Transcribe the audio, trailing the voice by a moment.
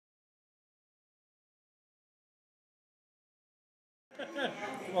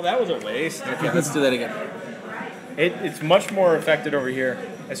Well, that was a waste. Okay, let's do that again. It's much more affected over here.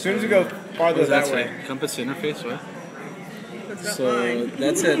 As soon as you go farther that way. Compass interface, what? So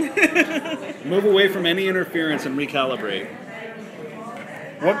that's it. Move away from any interference and recalibrate.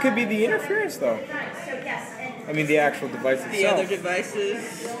 What could be the interference, though? I mean, the actual device itself. The other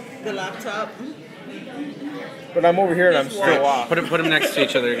devices, the laptop. But I'm over here and I'm still off. Put them next to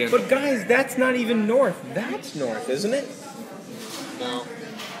each other again. But guys, that's not even north. That's north, isn't it? No.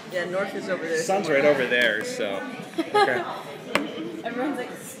 Yeah, north is over there. The sun's right over there, so. Okay. Everyone's like,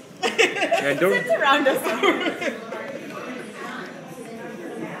 Yeah, don't. it's around us.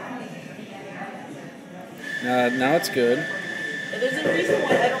 Now it's good. There's a reason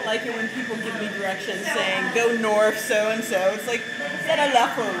why I don't like it when people give me directions saying, go north, so-and-so. It's like, is that a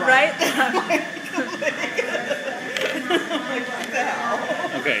left or a right? Right? Like, what the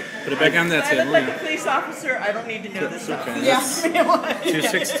hell? Okay, put it back on that I look table. like a police officer, I don't need to know this stuff. Okay, Yes.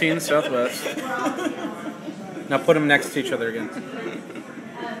 216 Southwest. Now put them next to each other again.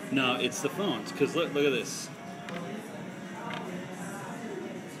 No, it's the phones. Because look at this.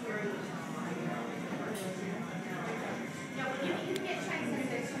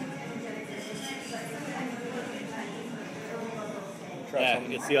 Yeah,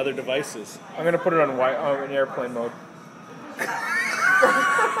 it's the other devices. I'm gonna put it on in airplane mode.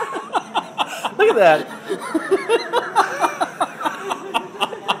 Look at that.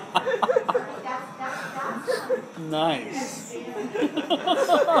 Nice.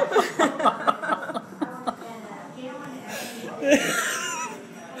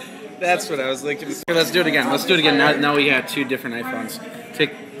 That's what I was thinking. Okay, let's do it again. Let's do it again. Now we got two different iPhones.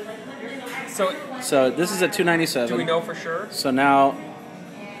 So this is a 297. Do we know for sure? So now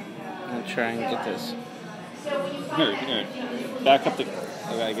I'm gonna try and get this. Here. Back up the.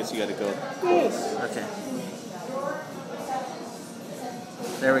 Okay, I guess you gotta go close. Okay.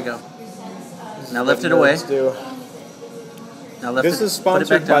 There we go. Now lift it away. Do. Now lift This it. is Put it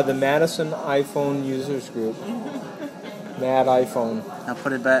back sponsored by down. the Madison iPhone Users Group. Mad iPhone. Now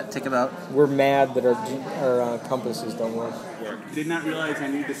put it back. Take it out. We're mad that our compasses don't work. Did not realize I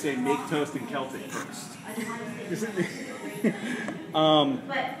need to say make toast in Celtic first.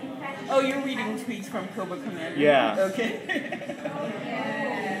 Oh, you're reading tweets from Cobra Commander? Yeah. Okay.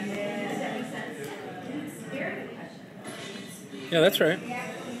 Yeah, that's right.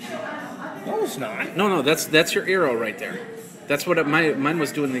 No, it's not. No, that's your arrow right there. That's what mine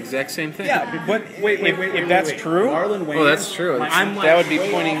was doing the exact same thing. Yeah, but wait. If that's true, Marlon Wayne. Oh, that's true. That would be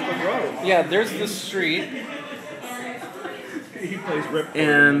pointing. road. Yeah, there's the street, He plays Rip.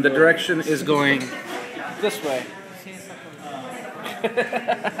 and the direction is going this way.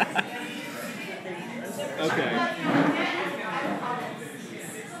 Okay.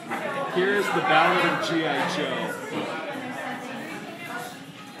 Here's the Ballad of G.I. Joe.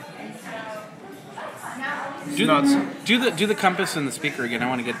 Do the compass and the speaker again. I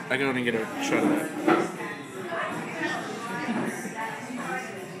want to get a shot of that.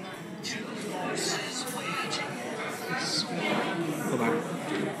 Hold on.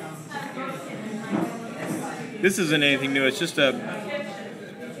 this isn't anything new. It's just a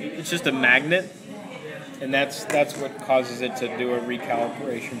magnet, and that's what causes it to do a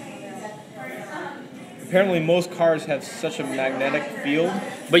recalibration. Apparently, most cars have such a magnetic field.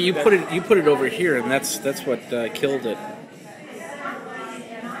 But you put it over here, and that's what killed it.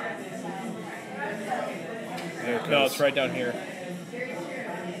 No, it's right down here.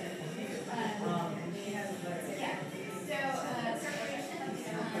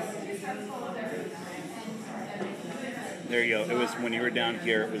 There you go. It was when you were down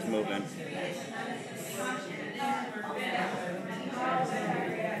here, it was moving.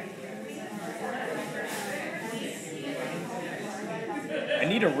 I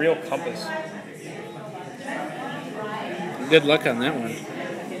need a real compass. Good luck on that one.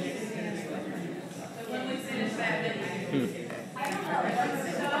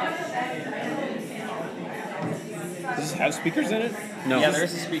 Does this have speakers in it? No. Yeah,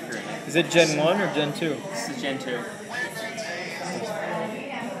 there's a speaker in it. Is it Gen 1 or Gen 2? This is Gen 2.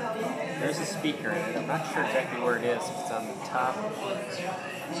 There's a speaker in it. I'm not sure exactly where it is. If it's on the top.